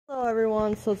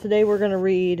Everyone, so today we're going to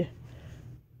read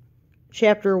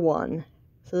chapter 1.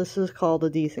 So this is called The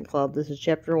Decent Club. This is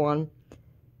chapter 1.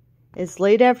 It's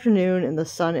late afternoon and the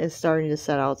sun is starting to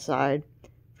set outside.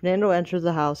 Fernando enters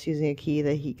the house using a key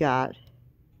that he got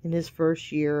in his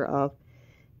first year of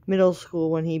middle school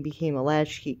when he became a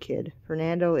latchkey kid.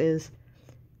 Fernando is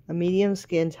a medium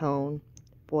skin tone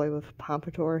boy with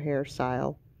pompadour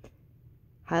hairstyle,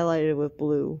 highlighted with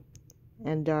blue,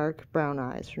 and dark brown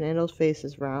eyes. Fernando's face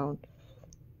is round.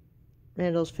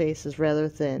 Fernando's face is rather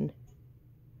thin,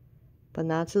 but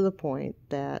not to the point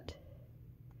that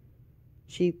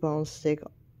cheekbones stick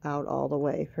out all the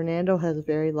way. Fernando has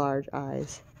very large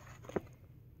eyes,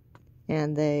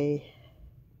 and they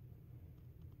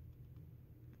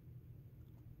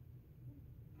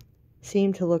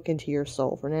seem to look into your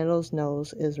soul. Fernando's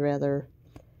nose is rather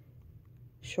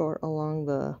short along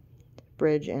the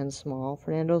bridge and small.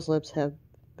 Fernando's lips have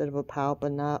a bit of a pout,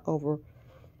 but not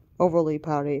overly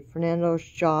pouty. Fernando's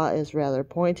jaw is rather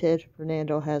pointed.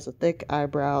 Fernando has thick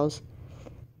eyebrows.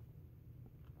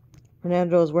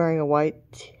 Fernando is wearing a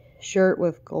white shirt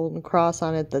with golden cross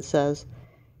on it that says,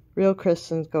 "Real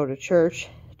Christians go to church,"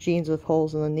 jeans with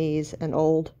holes in the knees, and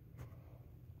old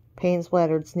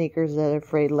paint-splattered sneakers that have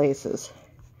frayed laces.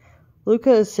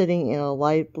 Luca is sitting in a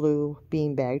light blue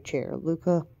beanbag chair.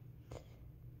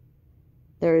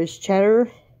 There is cheddar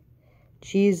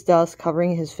cheese dust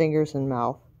covering his fingers and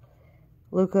mouth.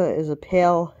 Luca is a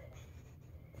pale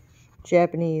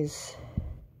Japanese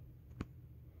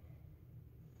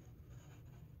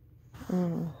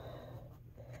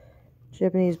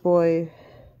boy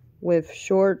with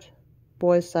short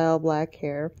boy-style black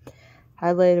hair,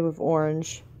 highlighted with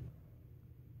orange.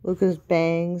 Luca's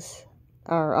bangs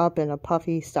are up in a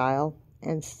puffy style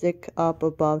and stick up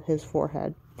above his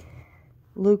forehead.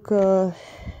 Luca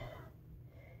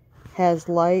has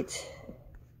light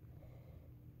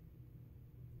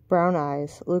brown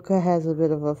eyes. Luca has a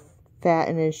bit of a fat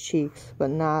in his cheeks, but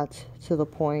not to the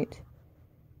point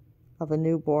of a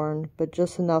newborn, but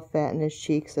just enough fat in his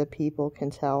cheeks that people can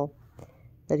tell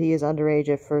that he is underage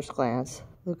at first glance.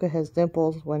 Luca has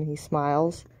dimples when he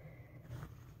smiles.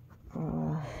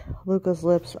 Luca's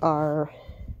lips are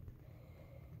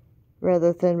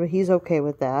rather thin, but he's okay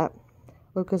with that.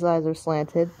 Luca's eyes are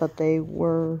slanted, but they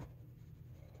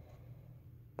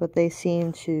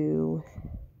seem to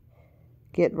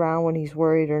get round when he's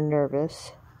worried or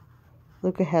nervous.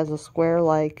 Luca has a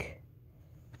square-like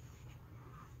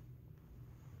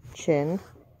chin.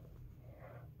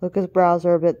 Luca's brows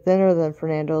are a bit thinner than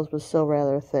Fernando's, but still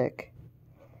rather thick.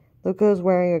 Luca is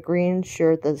wearing a green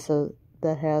shirt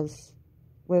that has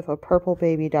with a purple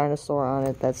baby dinosaur on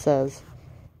it that says,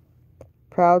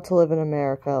 "Proud to live in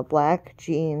America." Black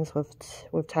jeans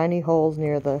with tiny holes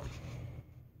near the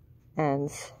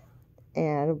ends,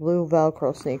 and blue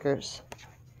Velcro sneakers.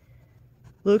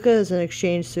 Luca is an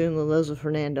exchange student that lives with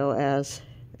Fernando as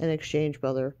an exchange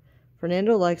brother.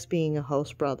 Fernando likes being a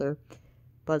host brother,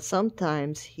 but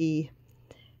sometimes he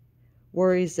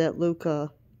worries that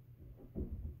Luca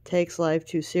takes life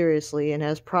too seriously and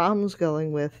has problems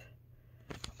going with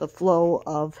the flow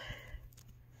of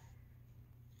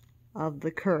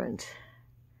the current.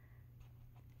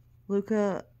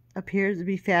 Luca appears to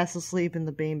be fast asleep in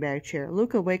the beanbag chair.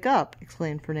 "Luca, wake up!"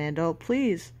 exclaimed Fernando.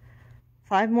 "Please."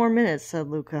 5 more minutes, said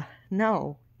Luca.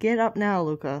 "No, get up now,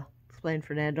 Luca," explained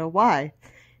Fernando. "Why?"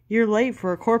 "You're late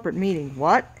for a corporate meeting."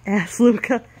 "What?" asked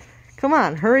Luca. "Come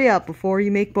on, hurry up before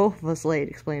you make both of us late,"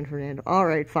 explained Fernando. "All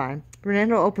right, fine."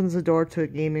 Fernando opens the door to a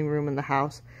gaming room in the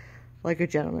house like a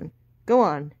gentleman. Go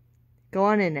on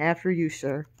in after you,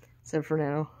 sir," said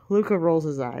Fernando. Luca rolls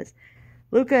his eyes.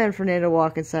 Luca and Fernando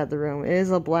walk inside the room. It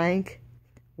is a blank,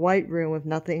 white room with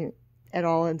nothing at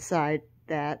all inside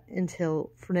that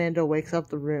until Fernando wakes up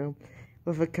the room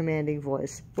with a commanding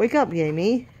voice. "Wake up,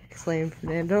 Jamie!" exclaimed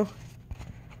Fernando.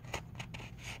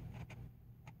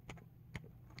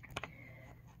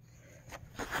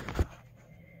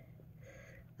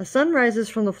 A sun rises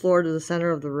from the floor to the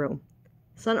center of the room.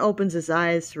 Sun opens its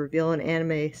eyes to reveal an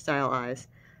anime-style eyes.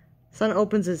 Sun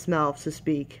opens its mouth to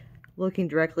speak, looking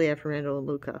directly at Fernando and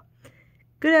Luca.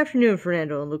 "Good afternoon,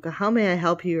 Fernando and Luca. How may I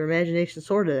help your imagination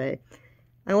soar today?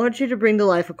 I want you to bring to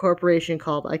life a corporation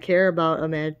called I Care About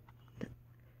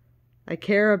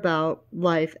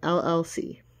Life,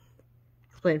 LLC,"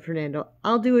 explained Fernando.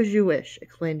 "I'll do as you wish,"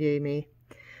 explained Jamie.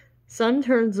 Sun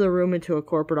turns the room into a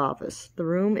corporate office. The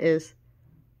room is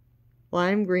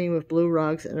lime green with blue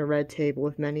rugs and a red table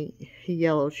with many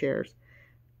yellow chairs.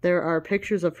 There are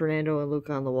pictures of Fernando and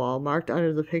Luca on the wall. Marked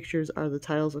under the pictures are the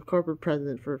titles of corporate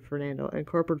president for Fernando and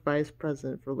corporate vice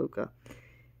president for Luca.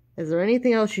 "Is there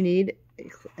anything else you need?"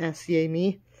 asked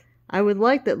Jamie. I would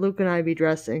like that Luca and I be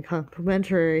dressed in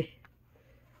complementary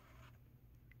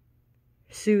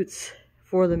suits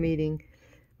for the meeting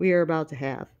we are about to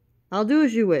have. I'll do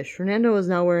as you wish. Fernando is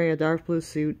now wearing a dark blue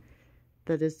suit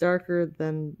that is darker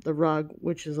than the rug,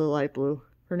 which is a light blue.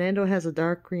 Fernando has a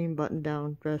dark green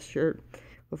button-down dress shirt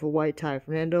with a white tie.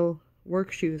 Fernando's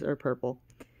work shoes are purple.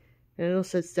 Fernando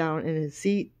sits down in his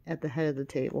seat at the head of the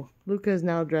table. Luca is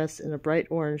now dressed in a bright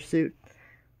orange suit.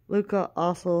 Luca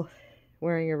also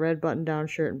wearing a red button-down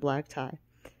shirt and black tie.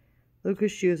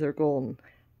 Luca's shoes are golden.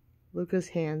 Luca's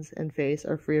hands and face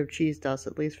are free of cheese dust,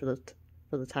 at least for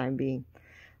the time being.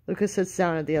 Luca sits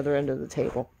down at the other end of the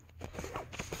table.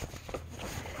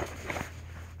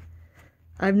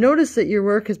 I've noticed that your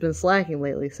work has been slacking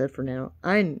lately, said Fernando.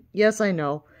 Yes, I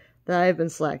know that I have been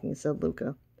slacking, said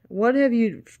Luca. What have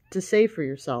you to say for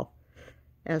yourself?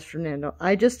 Asked Fernando.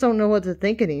 I just don't know what to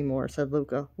think anymore, said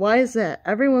Luca. Why is that?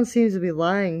 Everyone seems to be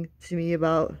lying to me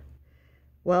about,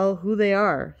 well, who they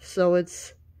are, so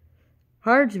it's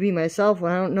hard to be myself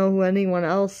when I don't know who anyone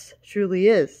else truly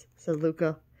is, said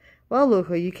Luca. Well,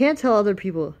 Luca, you can't tell other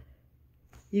people.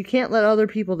 You can't let other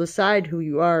people decide who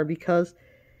you are because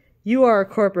you are a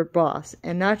corporate boss,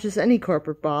 and not just any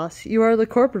corporate boss. You are the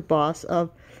corporate boss of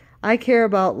I Care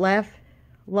About Life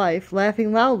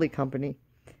Laughing Loudly Company.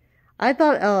 I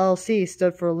thought LLC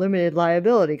stood for Limited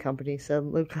Liability Company, said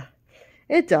Luca.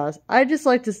 It does. I just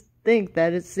like to think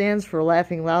that it stands for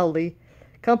Laughing Loudly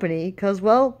Company, because,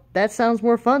 well, that sounds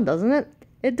more fun, doesn't it?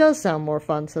 It does sound more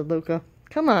fun, said Luca.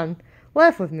 Come on,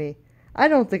 laugh with me. I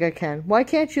don't think I can. Why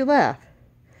can't you laugh?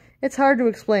 It's hard to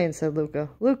explain, said Luca.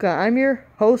 Luca, I'm your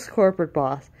host corporate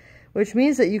boss, which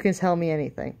means that you can tell me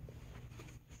anything.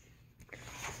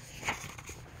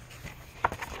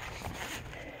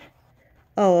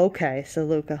 Oh, okay, said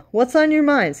Luca. What's on your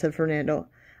mind, said Fernando.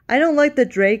 I don't like that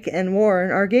Drake and Warren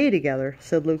are gay together,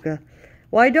 said Luca.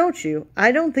 Why don't you?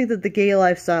 I don't think that the gay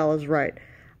lifestyle is right.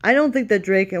 I don't think that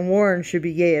Drake and Warren should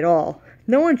be gay at all.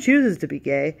 No one chooses to be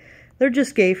gay. They're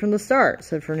just gay from the start,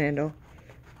 said Fernando.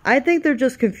 I think they're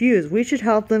just confused. We should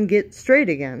help them get straight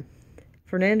again.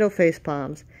 Fernando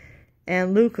facepalms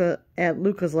and Luca at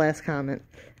Luca's last comment.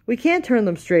 We can't turn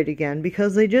them straight again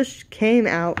because they just came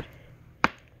out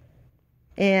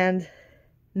and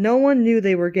no one knew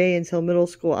they were gay until middle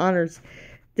school honors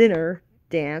dinner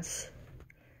dance.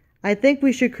 I think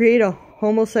we should create a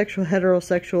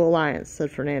homosexual-heterosexual alliance,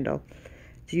 said Fernando.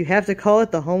 Do you have to call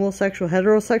it the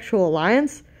homosexual-heterosexual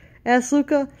alliance? Asked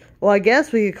Luca. Well, I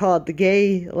guess we could call it the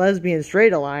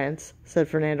gay-lesbian-straight alliance, said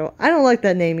Fernando. I don't like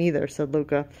that name either, said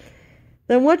Luca.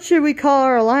 Then what should we call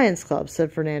our alliance club,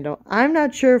 said Fernando. I'm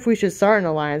not sure if we should start an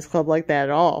alliance club like that at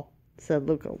all, said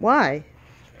Luca. Why?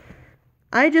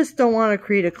 I just don't want to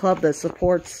create a club that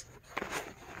supports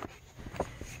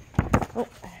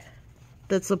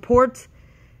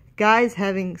guys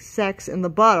having sex in the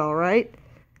butt, alright?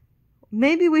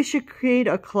 Maybe we should create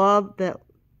a club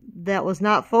that was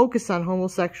not focused on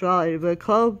homosexuality, but a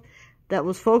club that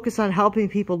was focused on helping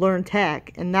people learn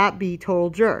tact and not be total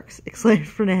jerks, exclaimed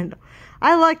Fernando.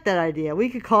 I like that idea. We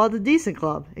could call it the Decent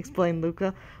Club, explained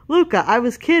Luca. Luca, I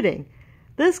was kidding.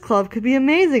 This club could be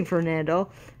amazing, Fernando.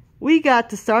 We got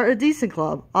to start a Decent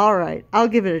Club. Alright, I'll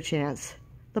give it a chance.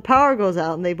 The power goes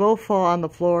out and they both fall on the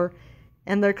floor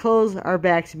and their clothes are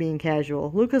back to being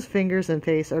casual. Luca's fingers and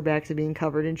face are back to being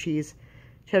covered in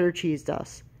cheddar cheese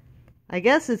dust. I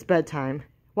guess it's bedtime.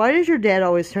 Why does your dad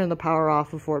always turn the power off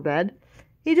before bed?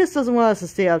 He just doesn't want us to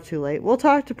stay up too late. We'll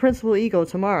talk to Principal Ego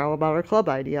tomorrow about our club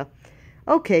idea.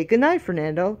 Okay, good night,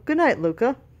 Fernando. Good night,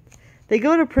 Luca. They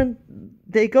go to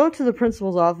the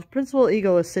principal's office. Principal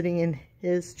Ego is sitting in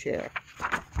his chair.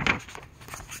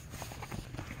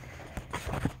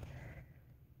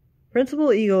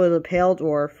 Principal Ego is a pale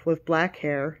dwarf with black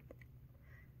hair,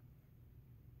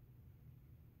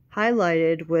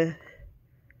 highlighted with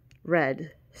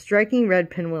red, striking red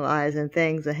pinwheel eyes and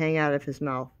fangs that hang out of his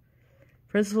mouth.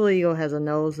 Principal Ego has a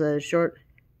nose that is short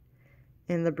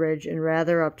in the bridge and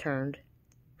rather upturned.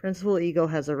 Principal Ego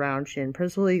has a round chin.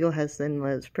 Principal Ego has thin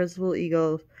lips. Principal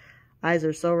Ego's eyes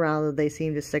are so round that they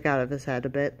seem to stick out of his head a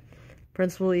bit.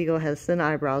 Principal Ego has thin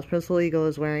eyebrows. Principal Ego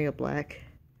is wearing a black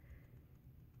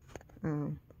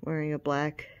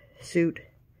suit,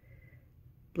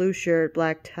 blue shirt,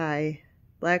 black tie,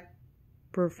 black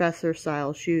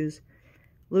professor-style shoes.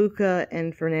 Luca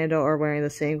and Fernando are wearing the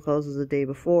same clothes as the day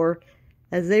before,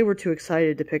 as they were too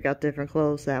excited to pick out different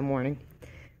clothes that morning.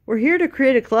 We're here to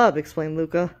create a club, explained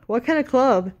Luca. What kind of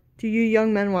club do you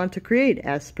young men want to create?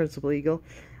 Asked Principal Ego.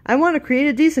 I want to create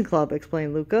a decent club,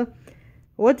 explained Luca.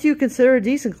 What do you consider a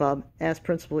decent club? Asked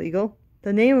Principal Ego.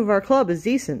 The name of our club is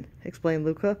Decent, explained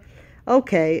Luca.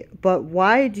 Okay, but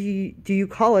why do you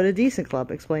call it a decent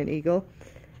club? Explained Eagle.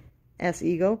 Asked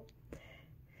Eagle.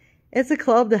 It's a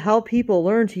club to help people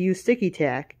learn to use sticky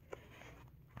tack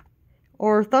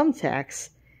or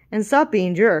thumbtacks and stop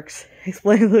being jerks,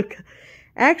 explained Luca.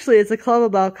 Actually, it's a club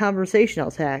about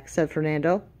conversational tack, said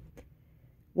Fernando.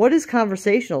 What is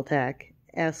conversational tack?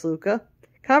 Asked Luca.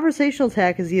 Conversational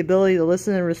tack is the ability to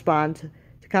listen and respond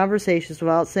to conversations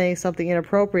without saying something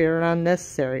inappropriate or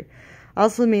unnecessary.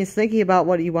 Also means thinking about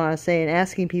what you want to say and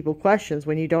asking people questions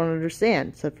when you don't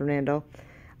understand, said Fernando.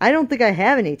 I don't think I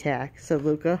have any tack, said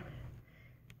Luca.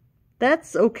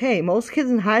 That's okay. Most kids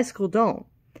in high school don't.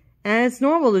 And it's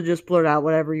normal to just blurt out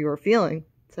whatever you are feeling,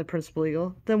 said Principal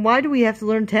Eagle. Then why do we have to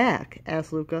learn tack?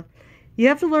 Asked Luca. You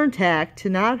have to learn tack to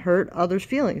not hurt others'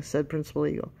 feelings, said Principal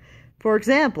Eagle. For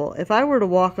example, if I were to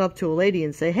walk up to a lady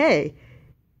and say, hey,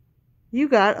 you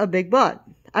got a big butt,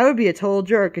 I would be a total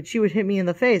jerk and she would hit me in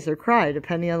the face or cry,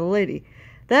 depending on the lady.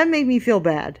 That'd make me feel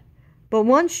bad. But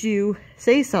once you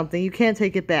say something, you can't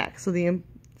take it back.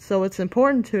 So it's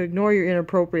important to ignore your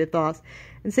inappropriate thoughts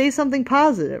and say something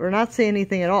positive or not say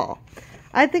anything at all.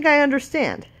 I think I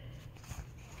understand,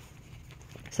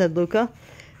 said Luca.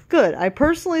 Good. I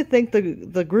personally think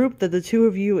the group that the two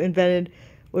of you invented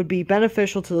would be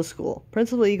beneficial to the school.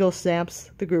 Principal Eagle stamps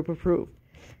the group approved.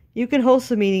 You can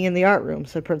host a meeting in the art room,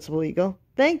 said Principal Eagle.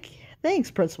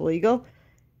 Thanks, Principal Eagle.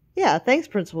 Yeah, thanks,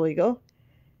 Principal Eagle.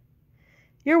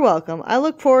 You're welcome. I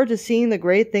look forward to seeing the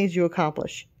great things you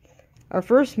accomplish. Our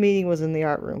first meeting was in the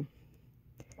art room.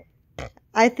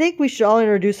 I think we should all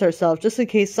introduce ourselves just in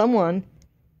case someone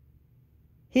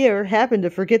here happened to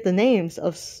forget the names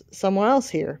of someone else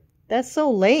here. That's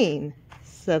so lame,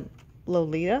 said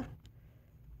Lolita.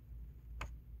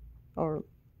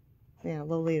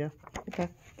 Lolita. Okay.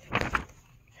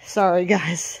 Sorry,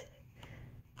 guys.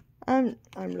 I'm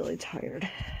really tired.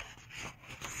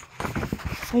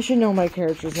 I should know my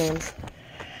characters' names.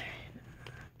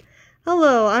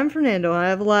 Hello, I'm Fernando. I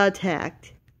have a lot of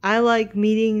tact. I like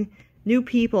meeting new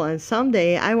people, and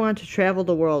someday I want to travel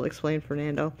the world, explained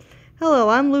Fernando. Hello,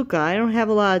 I'm Luca. I don't have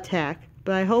a lot of tact,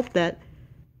 but I hope that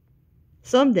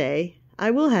someday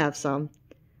I will have some.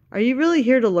 Are you really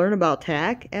here to learn about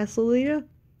tack? Asked Lolita.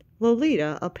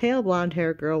 Lolita, a pale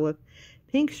blonde-haired girl with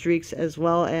pink streaks as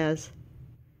well as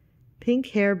pink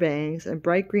hair bangs and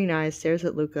bright green eyes, stares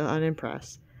at Luca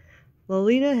unimpressed.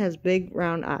 Lolita has big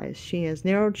round eyes. She has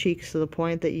narrow cheeks to the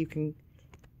point that you can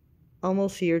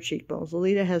almost see her cheekbones.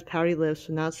 Lolita has pouty lips,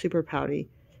 but not super pouty,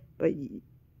 but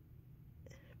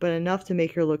enough to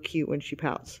make her look cute when she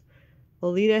pouts.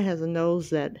 Lolita has a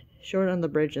nose that's short on the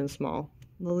bridge and small.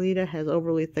 Lolita has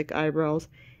overly thick eyebrows,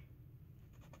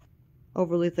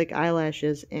 overly thick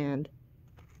eyelashes, and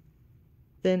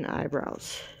thin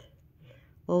eyebrows.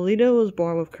 Lolita was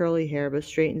born with curly hair but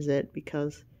straightens it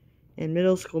because in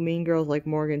middle school mean girls like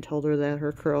Morgan told her that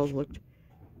her curls looked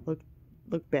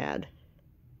bad.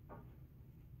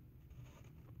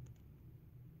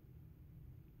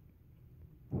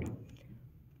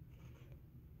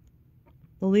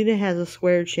 Lolita has a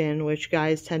square chin, which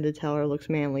guys tend to tell her looks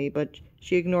manly, but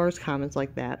she ignores comments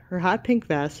like that. Her hot pink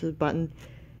vest is buttoned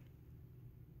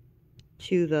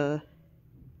to the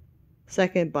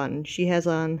second button. She has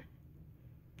on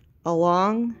a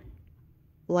long,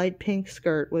 light pink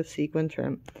skirt with sequin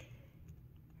trim.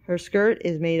 Her skirt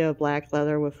is made of black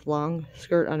leather with long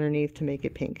skirt underneath to make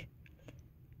it pink.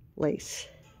 Lace.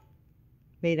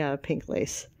 Made out of pink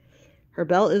lace. Her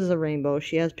belt is a rainbow.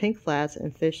 She has pink flats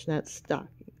and fishnet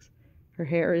stockings. Her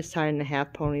hair is tied in a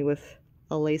half pony with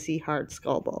a lacy hard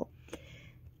skull bow.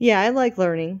 Yeah, I like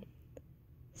learning,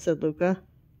 said Luca.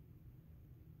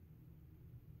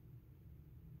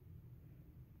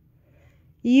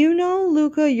 You know,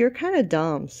 Luca, you're kind of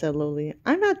dumb, said Lolita.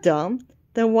 I'm not dumb.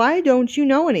 Then why don't you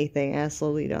know anything? Asked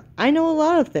Lolita. I know a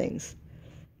lot of things,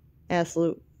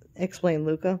 explained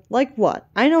Luca. Like what?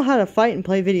 I know how to fight and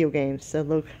play video games, said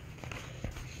Luca.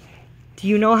 Do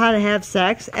you know how to have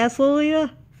sex? Asked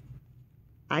Lolita.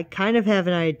 I kind of have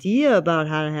an idea about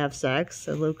how to have sex,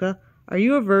 said Luca. Are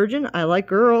you a virgin? I like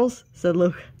girls, said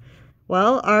Luca.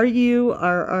 Well, are you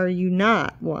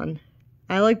not one?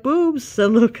 I like boobs, said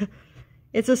Luca.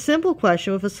 It's a simple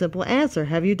question with a simple answer.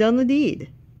 Have you done the deed?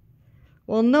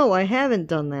 Well, no, I haven't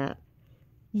done that.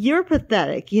 You're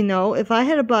pathetic. You know, if I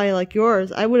had a body like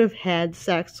yours, I would have had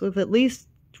sex with at least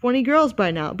 20 girls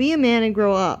by now. Be a man and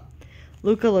grow up.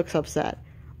 Luca looks upset.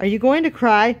 Are you going to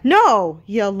cry? No!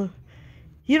 You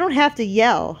don't have to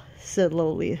yell, said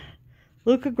Lolita.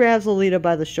 Luca grabs Lolita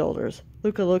by the shoulders.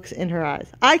 Luca looks in her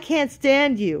eyes. I can't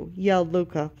stand you, yelled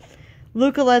Luca.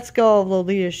 Luca lets go of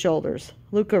Lolita's shoulders.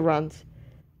 Luca runs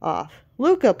off.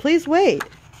 Luca, please wait.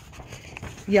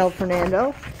 yelled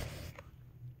Fernando.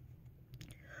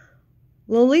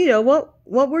 Lolita,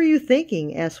 what were you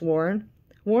thinking? Asked Warren.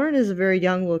 Warren is a very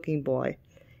young-looking boy.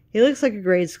 He looks like a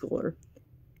grade schooler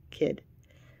kid.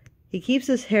 He keeps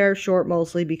his hair short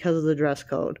mostly because of the dress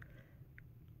code.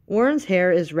 Warren's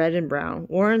hair is red and brown.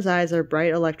 Warren's eyes are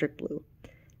bright electric blue.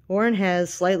 Warren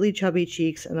has slightly chubby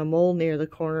cheeks and a mole near the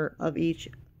corner of each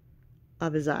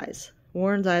of his eyes.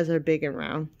 Warren's eyes are big and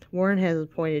round. Warren has a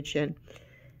pointed chin.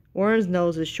 Warren's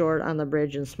nose is short on the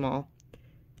bridge and small.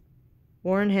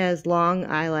 Warren has long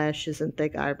eyelashes and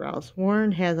thick eyebrows.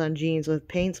 Warren has on jeans with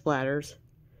paint splatters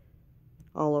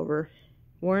all over.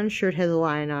 Warren's shirt has a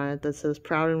line on it that says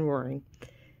Proud and Roaring.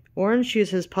 Warren's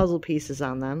shoes has puzzle pieces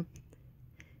on them.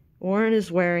 Warren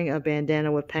is wearing a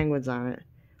bandana with penguins on it.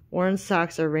 Warren's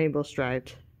socks are rainbow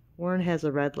striped. Warren has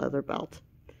a red leather belt.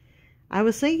 I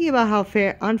was thinking about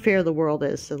how unfair the world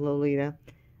is, said Lolita.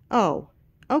 Oh,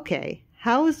 okay.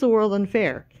 How is the world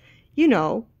unfair? You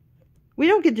know, we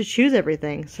don't get to choose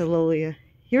everything, said Lolita.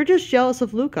 You're just jealous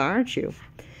of Luca, aren't you?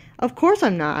 Of course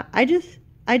I'm not. I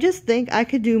just think I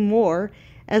could do more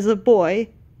as a boy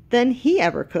than he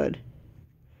ever could.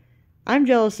 I'm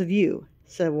jealous of you,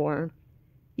 said Warren.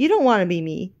 You don't want to be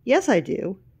me. Yes, I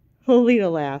do. Lolita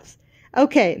laughs.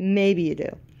 Okay, maybe you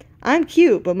do. I'm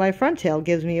cute, but my front tail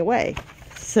gives me away,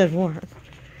 said Warren.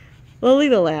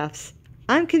 Lolita laughs.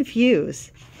 I'm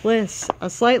confused. Bliss, a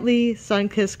slightly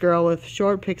sun-kissed girl with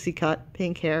short pixie-cut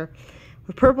pink hair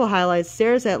with purple highlights,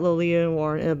 stares at Lolita and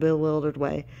Warren in a bewildered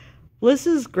way.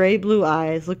 Bliss's gray-blue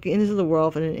eyes look into the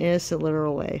world in an innocent,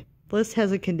 literal way. Bliss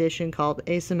has a condition called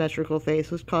asymmetrical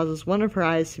face, which causes one of her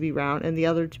eyes to be round and the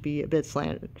other to be a bit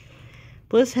slanted.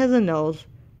 Bliss has a nose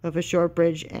with a short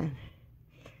bridge and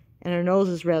her nose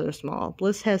is rather small.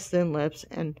 Bliss has thin lips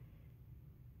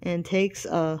and takes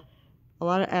a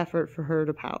lot of effort for her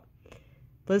to pout.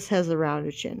 Bliss has a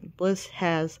rounded chin. Bliss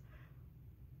has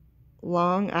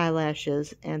long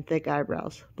eyelashes and thick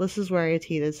eyebrows. Bliss is wearing a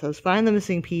tee that says, Find the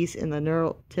missing piece in the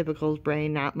neurotypical's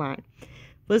brain, not mine.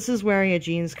 Bliss is wearing a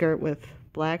jean skirt with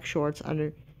black shorts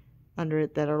under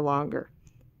it that are longer.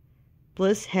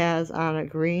 Bliss has on a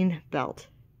green belt.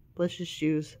 Bliss's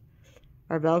shoes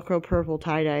are Velcro purple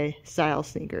tie-dye style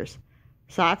sneakers.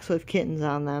 Socks with kittens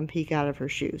on them peek out of her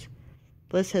shoes.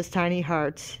 Bliss has tiny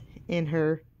hearts in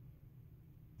her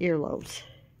earlobes.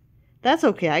 That's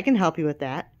okay, I can help you with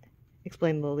that,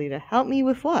 explained Lolita. Help me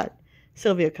with what?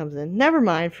 Sylvia comes in. Never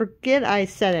mind, forget I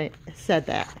said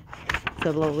that,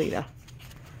 said Lolita.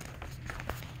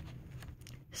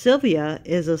 Sylvia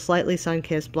is a slightly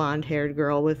sun-kissed blonde-haired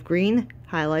girl with green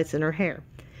highlights in her hair.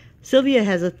 Sylvia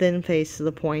has a thin face to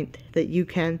the point that you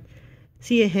can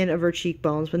see a hint of her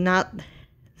cheekbones, but not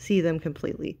see them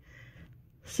completely.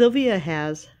 Sylvia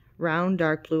has round,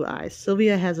 dark blue eyes.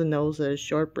 Sylvia has a nose that is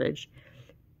short-bridged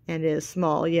and is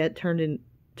small, yet turned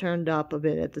up a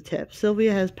bit at the tip.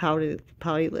 Sylvia has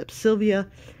pouty lips. Sylvia's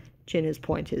chin is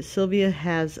pointed. Sylvia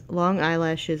has long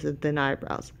eyelashes and thin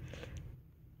eyebrows.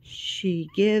 She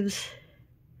gives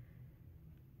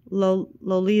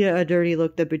Lolita a dirty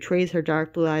look that betrays her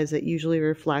dark blue eyes that usually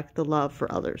reflect the love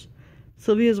for others.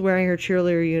 Sylvia is wearing her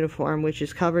cheerleader uniform, which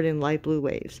is covered in light blue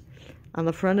waves. On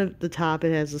the front of the top,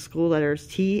 it has the school letters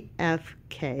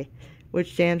TFK,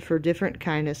 which stands for Different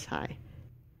Kindness High.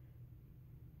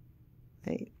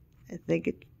 I think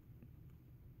it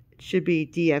should be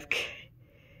DFK. It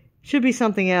should be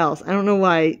something else. I don't know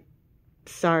why.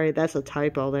 Sorry, that's a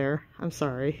typo there. I'm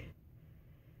sorry.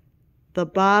 The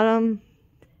bottom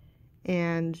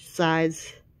and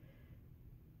sides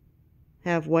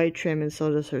have white trim, and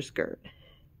so does her skirt.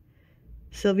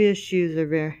 Sylvia's shoes are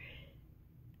very...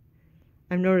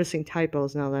 I'm noticing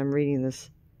typos now that I'm reading this.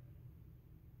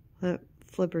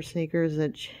 Flipper sneakers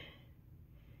that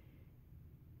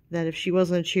if she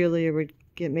wasn't a cheerleader would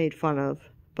get made fun of,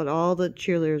 but all the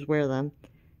cheerleaders wear them.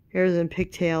 Hair's in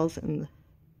pigtails and the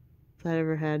side of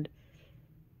her head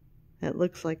that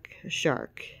looks like a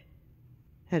shark.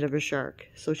 Head of a shark.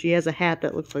 So she has a hat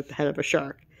that looks like the head of a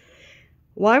shark.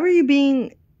 Why were you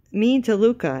being mean to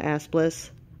Luca? Asked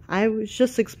Bliss. I was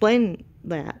just explaining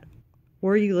that.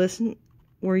 Were you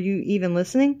even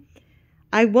listening?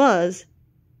 I was,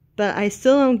 but I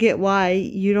still don't get why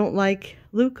you don't like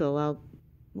Luca. Well,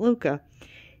 Luca,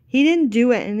 he didn't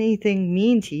do anything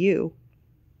mean to you.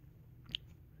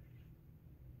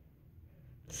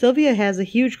 Sylvia has a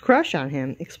huge crush on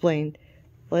him, explained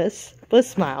Bliss. Bliss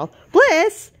smiled.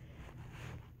 Bliss?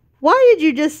 Why did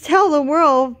you just tell the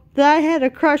world that I had a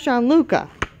crush on Luca?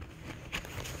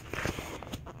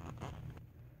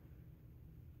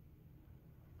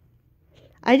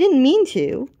 I didn't mean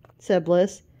to, said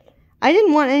Bliss. I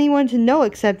didn't want anyone to know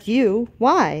except you.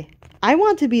 Why? I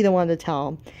want to be the one to tell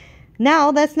him.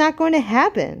 Now that's not going to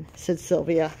happen, said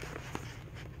Sylvia.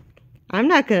 I'm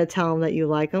not going to tell him that you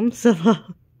like him, said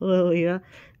Lolita.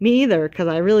 Me either, because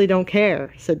I really don't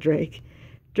care, said Drake.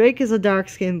 Drake is a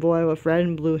dark-skinned boy with red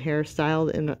and blue hair styled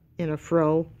in a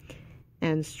fro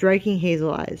and striking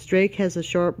hazel eyes. Drake has a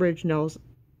short bridge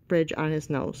on his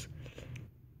nose.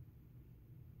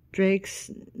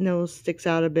 Drake's nose sticks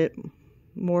out a bit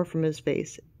more from his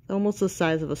face, almost the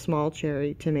size of a small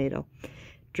cherry tomato.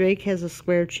 Drake has a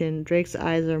square chin. Drake's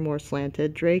eyes are more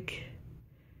slanted. Drake's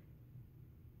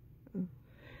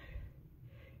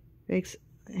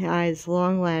eyes,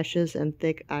 long lashes, and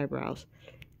thick eyebrows.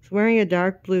 He's wearing a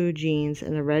dark blue jeans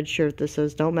and a red shirt that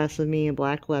says "Don't mess with me" in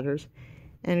black letters,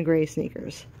 and gray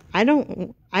sneakers. I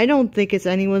don't think it's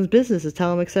anyone's business to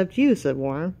tell him except you, said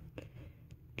Warren.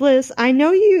 Bliss, I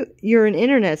know you're an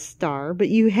internet star, but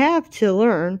you have to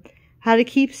learn how to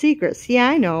keep secrets. Yeah,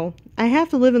 I know. I have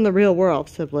to live in the real world,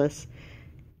 said Bliss.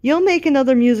 You'll make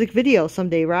another music video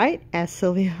someday, right? Asked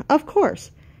Sylvia. Of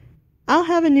course. I'll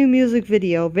have a new music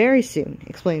video very soon,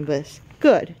 explained Bliss.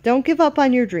 Good. Don't give up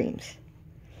on your dreams.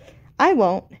 I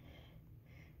won't.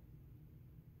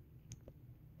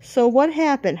 So what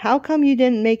happened? How come you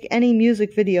didn't make any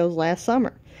music videos last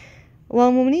summer?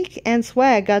 Well, Monique and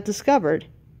Swag got discovered.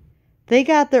 They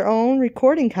got their own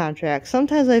recording contract.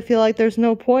 Sometimes I feel like there's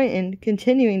no point in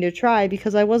continuing to try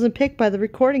because I wasn't picked by the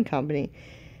recording company,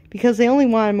 because they only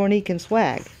wanted Monique and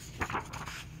Swag.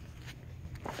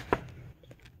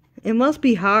 It must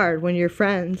be hard when your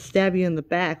friends stab you in the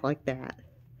back like that.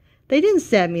 They didn't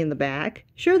stab me in the back.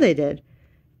 Sure they did.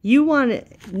 You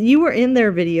were in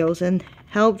their videos and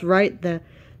helped write the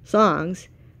songs.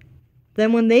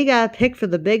 Then when they got picked for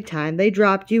the big time, they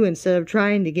dropped you instead of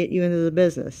trying to get you into the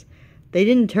business. They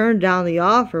didn't turn down the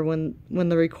offer when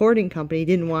the recording company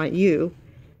didn't want you.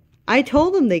 I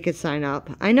told them they could sign up.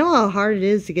 I know how hard it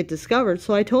is to get discovered,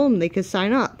 so I told them they could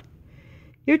sign up.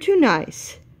 You're too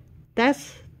nice.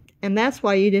 That's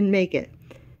why you didn't make it.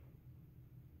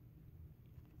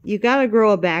 You gotta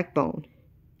grow a backbone.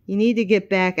 You need to get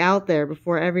back out there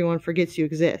before everyone forgets you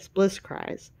exist, Bliss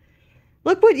cries.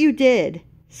 Look what you did.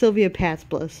 Sylvia pats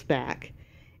Bliss back.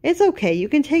 It's okay. You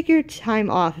can take your time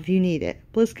off if you need it.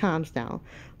 Bliss calms down.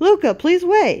 Luca, please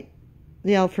wait,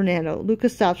 yelled Fernando. Luca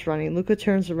stops running. Luca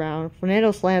turns around.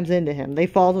 Fernando slams into him. They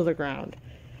fall to the ground.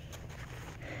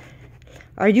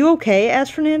 Are you okay?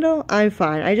 Asked Fernando. I'm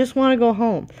fine. I just want to go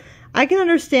home. I can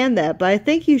understand that, but I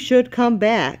think you should come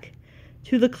back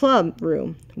to the club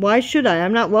room. Why should I?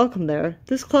 I'm not welcome there.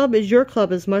 This club is your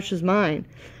club as much as mine.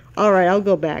 All right, I'll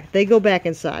go back. They go back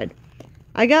inside.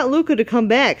 I got Luca to come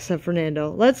back, said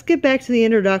Fernando. Let's get back to the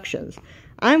introductions.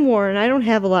 I'm Warren. I don't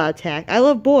have a lot of tact. I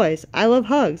love boys. I love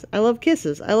hugs. I love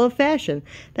kisses. I love fashion.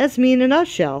 That's me in a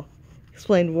nutshell,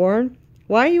 explained Warren.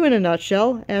 Why are you in a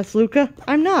nutshell? Asked Luca.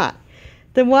 I'm not.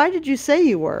 Then why did you say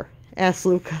you were? Asked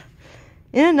Luca.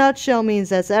 In a nutshell means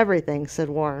that's everything, said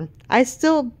Warren. I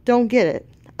still don't get it.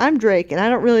 I'm Drake, and I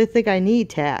don't really think I need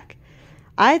tact.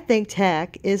 I think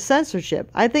tact is censorship.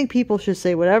 I think people should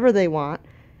say whatever they want.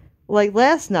 Like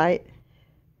last night,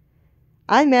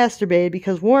 I masturbated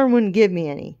because Warren wouldn't give me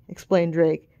any, explained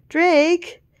Drake.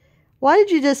 Drake, why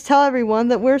did you just tell everyone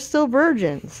that we're still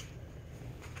virgins?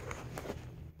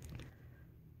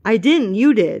 I didn't,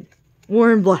 you did.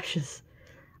 Warren blushes.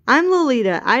 I'm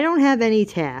Lolita. I don't have any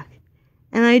tact.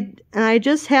 And I'm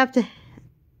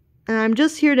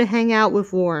just here to hang out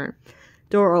with Warren.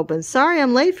 Door opens. Sorry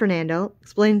I'm late, Fernando,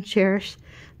 explained Cherish.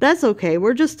 That's okay.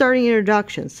 We're just starting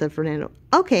introductions, said Fernando.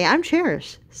 Okay, I'm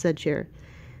Cherish, said Cherish.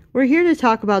 We're here to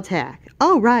talk about tact.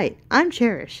 Oh, right. I'm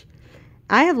Cherish.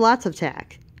 I have lots of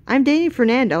tact. I'm dating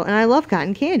Fernando, and I love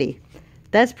cotton candy.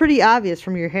 That's pretty obvious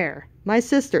from your hair. My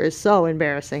sister is so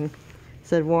embarrassing,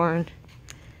 said Warren.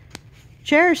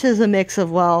 Cherish is a mix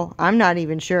of, well, I'm not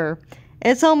even sure.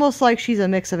 It's almost like she's a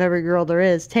mix of every girl there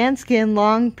is. Tan skin,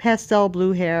 long pastel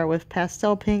blue hair with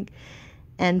pastel pink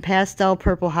and pastel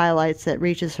purple highlights that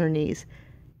reaches her knees.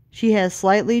 She has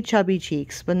slightly chubby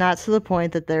cheeks, but not to the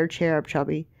point that they're cherub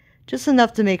chubby. Just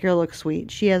enough to make her look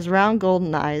sweet. She has round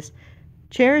golden eyes.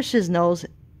 Cherish's nose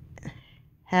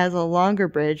has a longer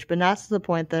bridge, but not to the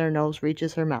point that her nose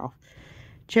reaches her mouth.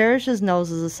 Cherish's nose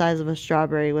is the size of a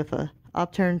strawberry with a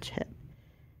upturned tip.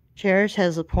 Cherish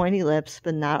has a pointy lips,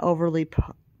 but not overly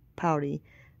pouty,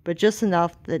 but just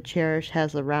enough that Cherish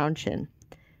has a round chin.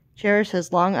 Cherish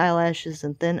has long eyelashes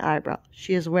and thin eyebrows.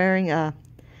 She is wearing a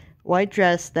white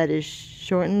dress that is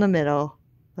short in the middle,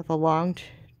 with a long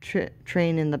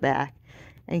train in the back,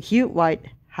 and cute white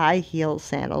high-heeled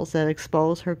sandals that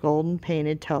expose her golden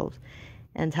painted toes,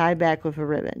 and tied back with a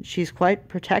ribbon. She's quite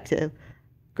protective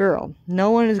girl.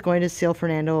 No one is going to steal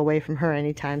Fernando away from her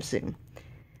anytime soon.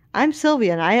 I'm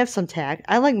Sylvia, and I have some tact.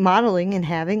 I like modeling and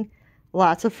having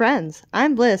lots of friends.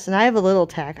 I'm Bliss, and I have a little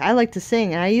tact. I like to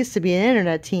sing, and I used to be an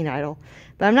internet teen idol.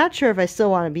 But I'm not sure if I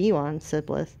still want to be one, said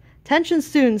Bliss. Attention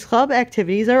students, club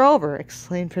activities are over,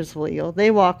 exclaimed Principal Eagle.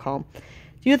 They walk home.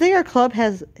 Do you think our club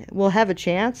will have a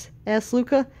chance? Asked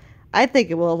Luca. I think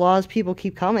it will, as long as people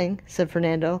keep coming, said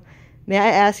Fernando. May I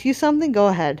ask you something? Go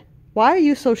ahead. Why are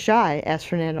you so shy? Asked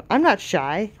Fernando. I'm not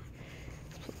shy,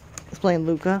 explained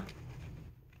Luca.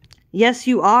 Yes,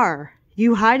 you are.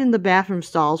 You hide in the bathroom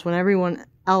stalls when everyone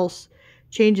else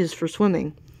changes for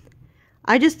swimming.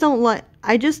 I just don't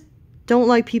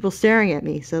like people staring at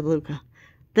me, said Luca.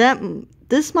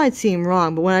 This might seem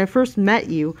wrong, but when I first met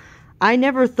you, I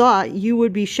never thought you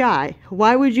would be shy.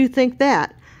 Why would you think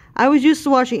that? I was used to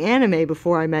watching anime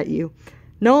before I met you.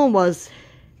 No one was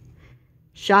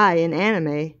shy in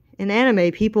anime. In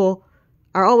anime, people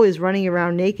are always running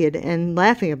around naked and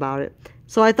laughing about it.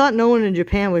 So I thought no one in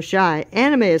Japan was shy.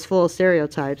 Anime is full of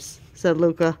stereotypes, said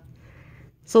Luca.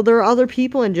 So there are other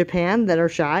people in Japan that are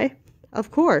shy?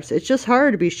 Of course. It's just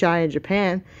harder to be shy in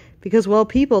Japan because, well,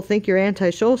 people think you're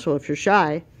antisocial if you're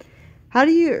shy. How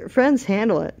do your friends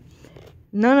handle it?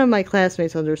 None of my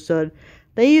classmates understood.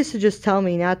 They used to just tell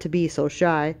me not to be so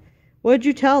shy. What did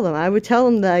you tell them? I would tell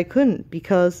them that I couldn't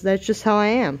because that's just how I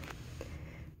am.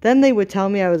 Then they would tell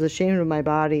me I was ashamed of my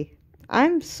body.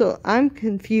 I'm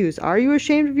confused. Are you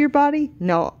ashamed of your body?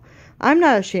 No, I'm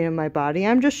not ashamed of my body.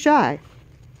 I'm just shy.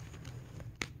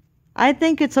 I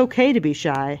think it's okay to be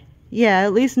shy. Yeah,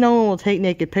 at least no one will take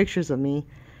naked pictures of me.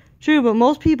 True, but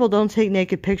most people don't take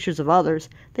naked pictures of others.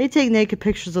 They take naked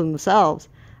pictures of themselves.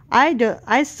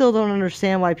 I still don't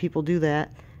understand why people do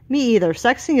that. Me either.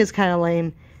 Sexting is kind of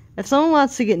lame. If someone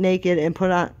wants to get naked and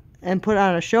put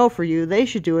on a show for you, they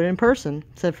should do it in person,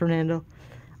 said Fernando.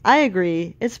 I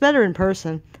agree. It's better in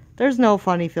person. There's no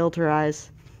funny filter eyes.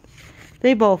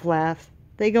 They both laugh.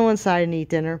 They go inside and eat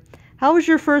dinner. How was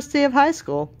your first day of high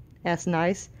school? Asked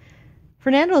Nice.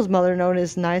 Fernando's mother, known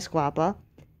as Nice Guapa,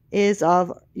 is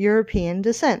of European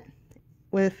descent.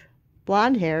 With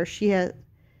blonde hair, she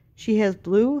has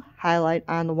blue highlight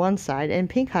on the one side and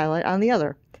pink highlight on the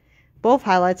other. Both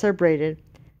highlights are braided.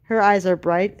 Her eyes are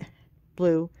bright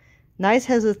blue. Nice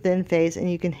has a thin face,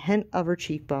 and you can hint of her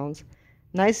cheekbones.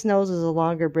 Nice nose is a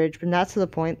longer bridge, but not to the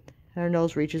point her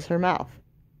nose reaches her mouth.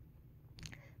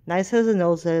 Nice has a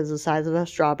nose that is the size of a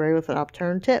strawberry with an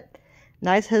upturned tip.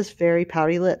 Nice has very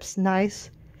pouty lips. Nice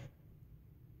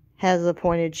has a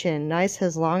pointed chin. Nice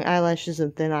has long eyelashes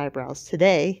and thin eyebrows.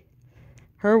 Today,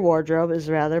 her wardrobe is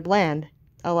rather bland.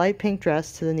 A light pink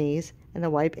dress to the knees and a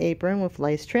white apron with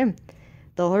lace trim,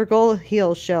 though her gold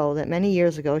heels show that many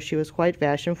years ago she was quite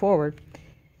fashion-forward.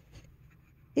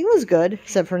 It was good,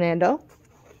 said Fernando.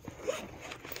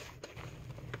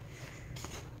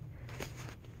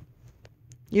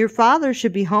 Your father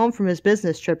should be home from his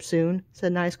business trip soon,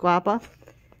 said Nice Guapa.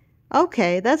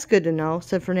 Okay, that's good to know,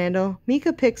 said Fernando.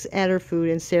 Mika picks at her food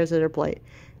and stares at her plate.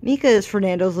 Mika is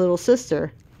Fernando's little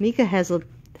sister. Mika has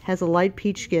a light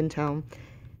peach skin tone.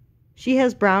 She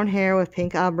has brown hair with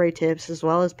pink ombre tips as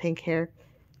well as pink hair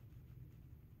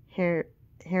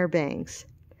bangs.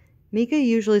 Mika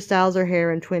usually styles her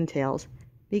hair in twin tails.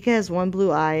 Mika has one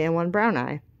blue eye and one brown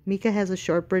eye. Mika has a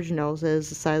short bridge nose that is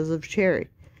the size of a cherry.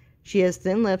 She has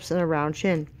thin lips and a round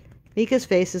chin. Mika's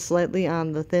face is slightly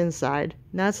on the thin side,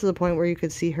 not to the point where you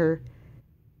could see her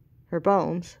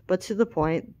bones, but to the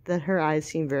point that her eyes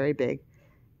seem very big.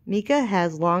 Mika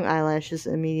has long eyelashes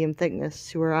and medium thickness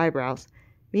to her eyebrows.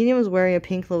 Medium is wearing a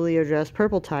pink Lolita dress,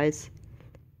 purple tights,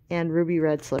 and ruby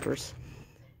red slippers.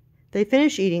 They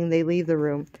finish eating. They leave the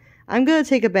room. I'm going to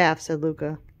take a bath, said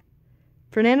Luca.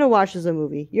 Fernando watches a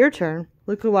movie. Your turn.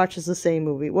 Luca watches the same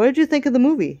movie. What did you think of the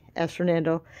movie? Asked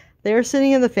Fernando. They were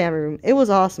sitting in the family room. It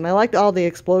was awesome. I liked all the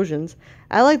explosions.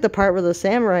 I liked the part where the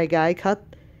samurai guy cut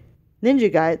the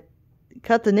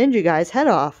ninja guy's head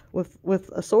off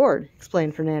with a sword,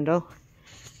 explained Fernando.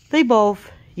 They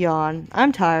both yawn.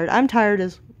 I'm tired. I'm tired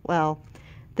as well.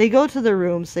 They go to their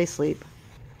rooms. They sleep.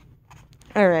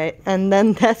 Alright, and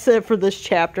then that's it for this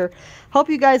chapter. Hope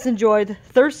you guys enjoyed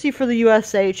Thirsty for the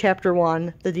USA, Chapter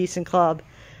 1, The Decent Club.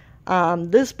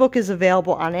 This book is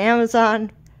available on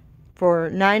Amazon for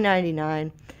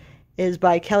 $9.99. It is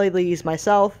by Kelly Lees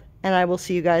myself, and I will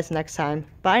see you guys next time.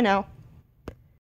 Bye now.